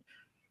not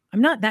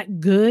that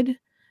good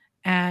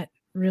at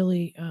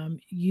really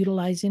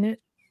utilizing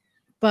it.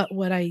 But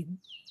what I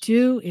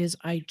do is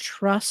I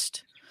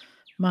trust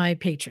my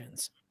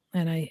patrons.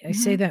 And I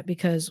say that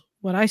because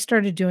what I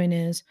started doing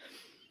is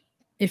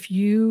if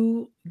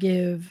you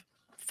give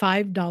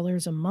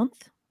 $5 a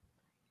month,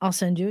 I'll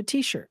send you a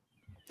t-shirt.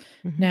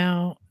 Mm-hmm.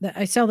 Now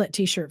I sell that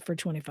t-shirt for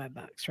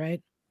 $25,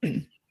 right?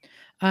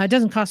 It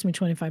doesn't cost me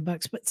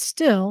 $25, but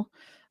still,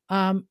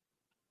 a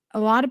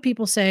lot of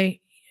people say,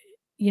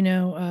 you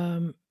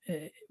know,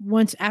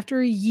 once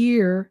after a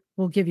year,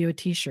 we'll give you a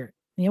t-shirt.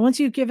 You know, once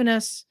you've given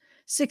us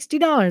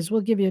 $60,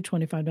 we'll give you a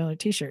 $25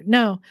 t-shirt.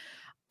 No,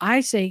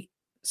 I say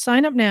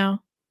sign up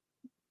now.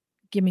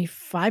 Give me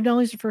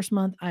 $5 the first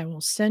month. I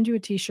will send you a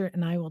t-shirt,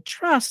 and I will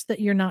trust that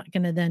you're not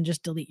going to then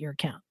just delete your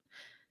account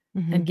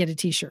and get a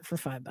t-shirt for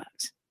 $5.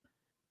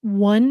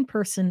 One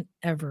person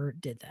ever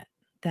did that.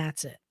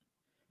 That's it.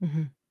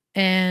 Mm-hmm.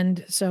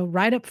 And so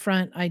right up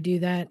front, I do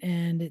that.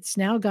 And it's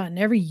now gotten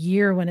every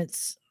year when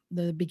it's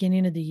the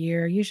beginning of the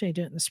year, usually I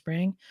do it in the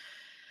spring,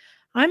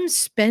 I'm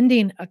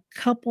spending a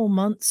couple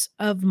months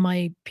of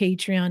my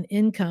Patreon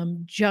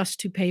income just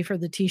to pay for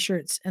the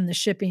t-shirts and the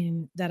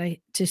shipping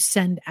to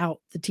send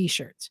out the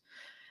t-shirts.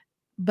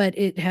 But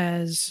it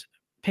has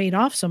paid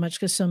off so much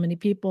because so many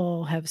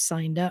people have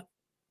signed up,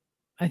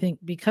 I think,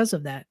 because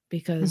of that,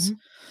 because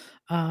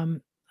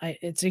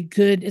it's a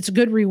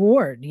good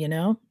reward, you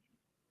know?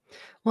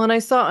 Well, and I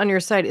saw on your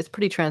site, it's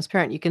pretty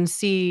transparent. You can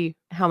see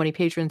how many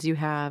patrons you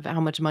have,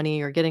 how much money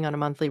you're getting on a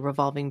monthly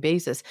revolving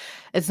basis.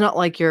 It's not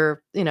like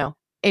you're,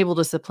 able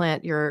to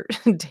supplant your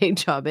day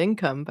job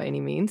income by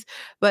any means,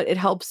 but it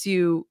helps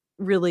you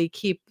really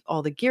keep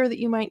all the gear that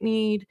you might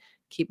need,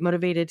 keep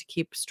motivated to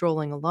keep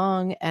strolling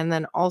along. And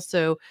then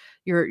also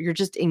you're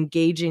just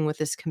engaging with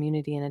this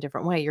community in a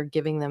different way. You're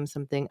giving them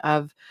something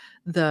of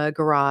the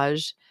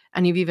garage.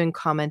 And you've even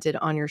commented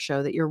on your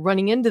show that you're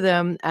running into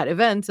them at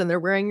events and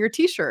they're wearing your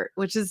t-shirt,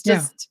 which is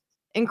just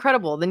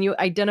incredible. Then you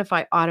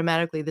identify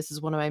automatically, this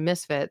is one of my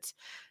misfits.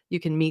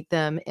 You can meet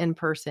them in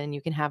person.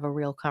 You can have a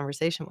real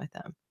conversation with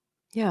them.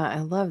 Yeah, I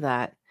love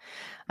that.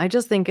 I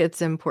just think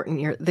it's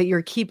important that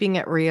you're keeping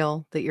it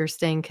real, that you're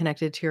staying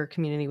connected to your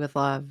community with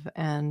love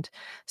and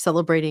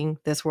celebrating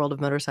this world of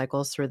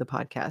motorcycles through the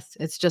podcast.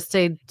 It's just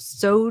stayed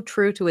so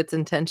true to its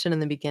intention in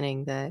the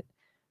beginning that,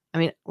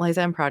 Liza,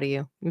 I'm proud of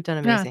you. You've done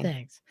amazing. Oh,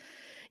 thanks.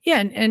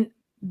 Yeah, and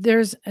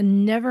there's a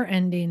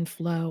never-ending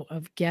flow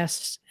of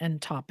guests and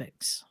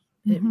topics.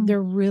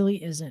 There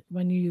really isn't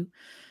when you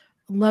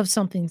love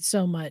something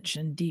so much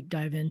and deep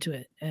dive into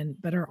it,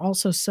 but are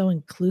also so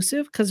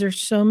inclusive, because there's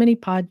so many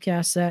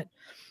podcasts that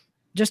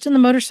just in the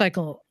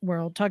motorcycle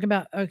world talk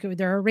about, okay,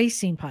 they're a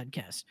racing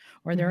podcast,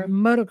 or they're a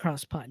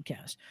motocross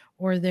podcast,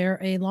 or they're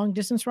a long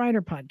distance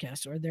rider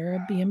podcast, or they're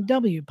a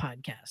BMW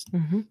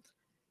podcast.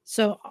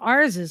 So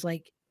ours is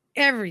like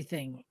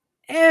everything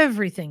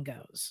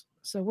goes.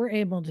 So we're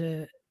able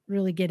to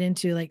really get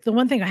into, like, the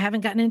one thing I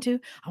haven't gotten into,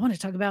 I want to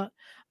talk about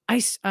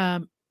ice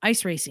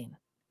racing,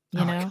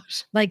 you know,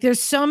 gosh. like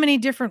there's so many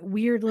different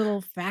weird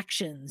little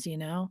factions, you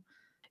know.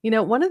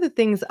 One of the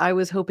things I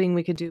was hoping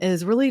we could do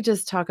is really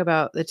just talk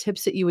about the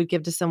tips that you would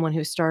give to someone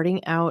who's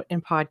starting out in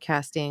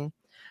podcasting,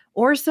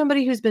 or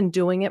somebody who's been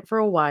doing it for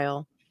a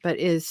while, but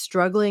is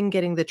struggling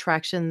getting the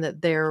traction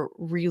that they're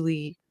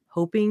really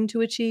hoping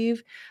to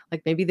achieve.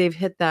 Like maybe they've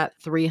hit that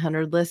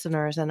 300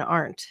 listeners and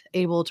aren't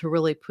able to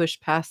really push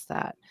past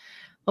that.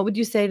 What would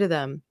you say to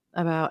them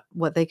about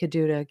what they could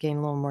do to gain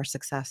a little more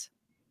success?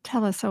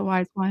 Tell us a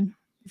wise one.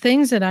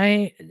 Things that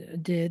I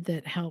did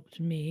that helped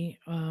me,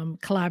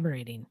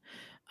 collaborating.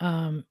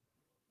 Go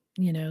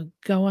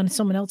on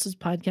someone else's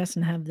podcast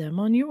and have them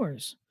on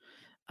yours.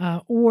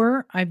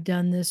 Or I've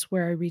done this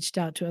where I reached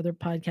out to other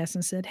podcasts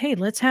and said, hey,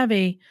 let's have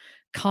a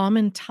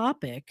common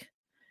topic,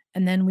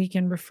 and then we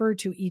can refer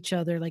to each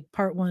other like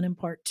part 1 and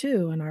part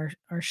 2 in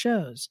our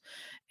shows.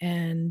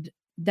 And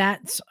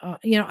that's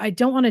I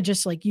don't want to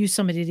just like use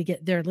somebody to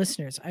get their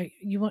listeners.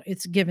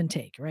 It's give and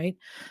take, right?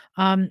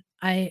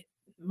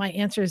 My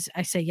answer is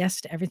I say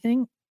yes to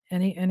everything.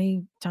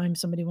 Any time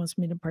somebody wants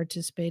me to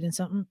participate in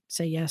something,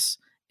 say yes,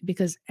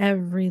 because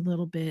every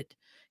little bit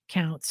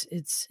counts.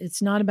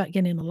 It's not about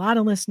getting a lot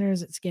of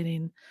listeners, it's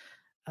getting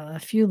a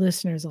few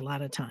listeners a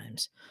lot of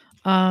times.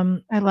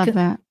 I love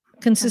that.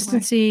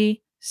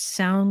 Consistency,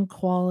 sound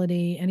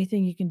quality,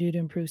 anything you can do to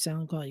improve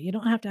sound quality. You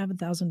don't have to have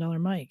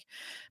 $1,000 mic,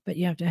 but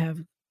you have to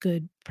have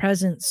good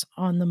presence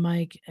on the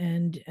mic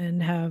and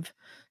have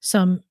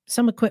some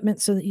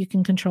equipment so that you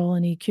can control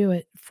and EQ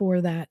it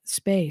for that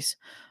space.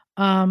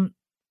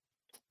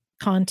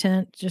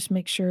 Content, just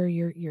make sure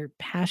you're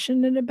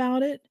passionate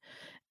about it,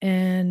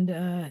 and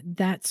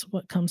that's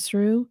what comes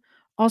through.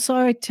 Also,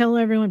 I tell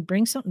everyone,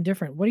 bring something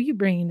different. What are you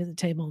bringing to the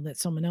table that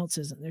someone else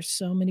isn't? There's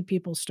so many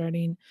people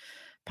starting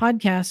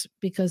podcasts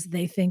because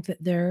they think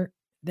that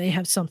they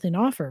have something to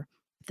offer.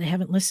 They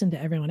haven't listened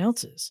to everyone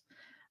else's.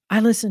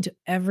 I listen to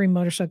every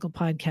motorcycle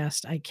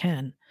podcast I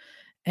can,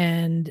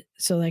 and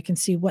so I can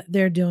see what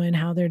they're doing,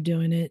 how they're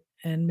doing it,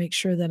 and make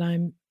sure that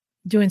I'm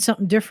doing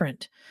something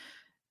different.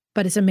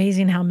 But it's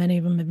amazing how many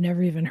of them have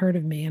never even heard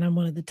of me, and I'm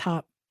one of the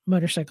top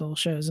motorcycle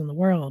shows in the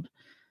world,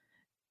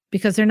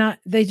 because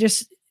they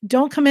just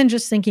don't come in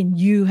just thinking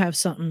you have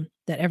something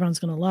that everyone's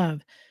going to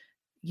love.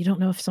 You don't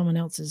know if someone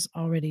else is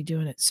already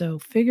doing it. So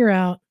figure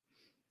out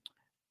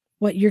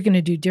what you're going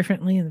to do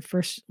differently. And the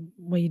first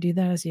way you do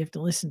that is you have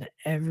to listen to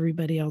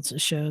everybody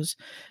else's shows.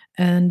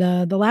 And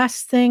the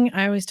last thing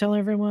I always tell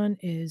everyone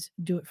is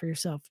do it for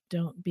yourself.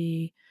 Don't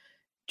be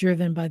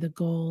driven by the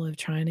goal of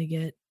trying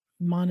to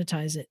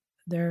monetize it.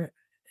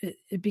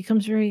 It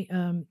becomes very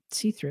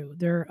see-through.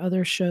 There are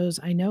other shows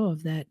I know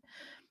of that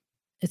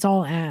it's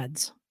all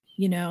ads.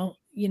 You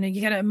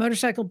got a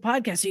motorcycle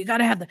podcast, so you got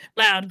to have the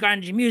loud,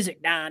 grungy music.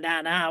 Nah,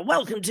 nah, nah.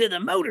 Welcome to the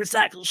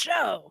motorcycle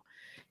show.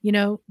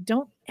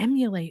 Don't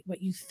emulate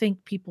what you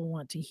think people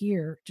want to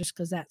hear just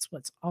because that's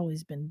what's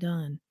always been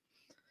done.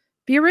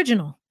 Be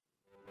original.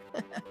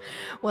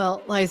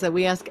 Well, Liza,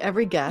 we ask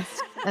every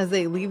guest as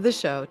they leave the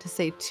show to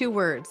say 2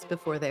 words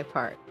before they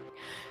part.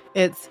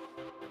 It's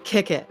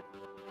kick it.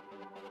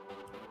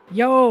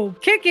 Yo,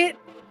 kick it.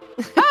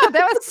 Oh,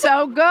 that was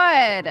so good.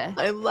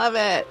 I love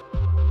it.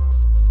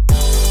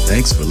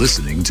 Thanks for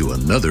listening to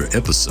another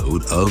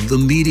episode of The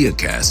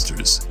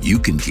Mediacasters. You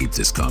can keep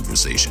this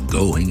conversation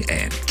going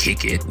and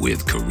kick it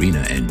with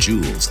Karina and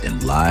Jules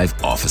in live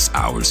office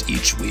hours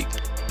each week.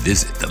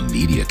 Visit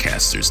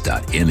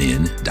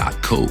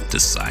themediacasters.mn.co to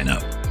sign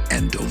up.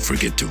 And don't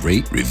forget to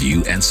rate,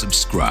 review, and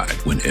subscribe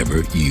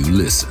whenever you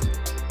listen.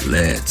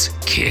 Let's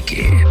kick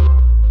it.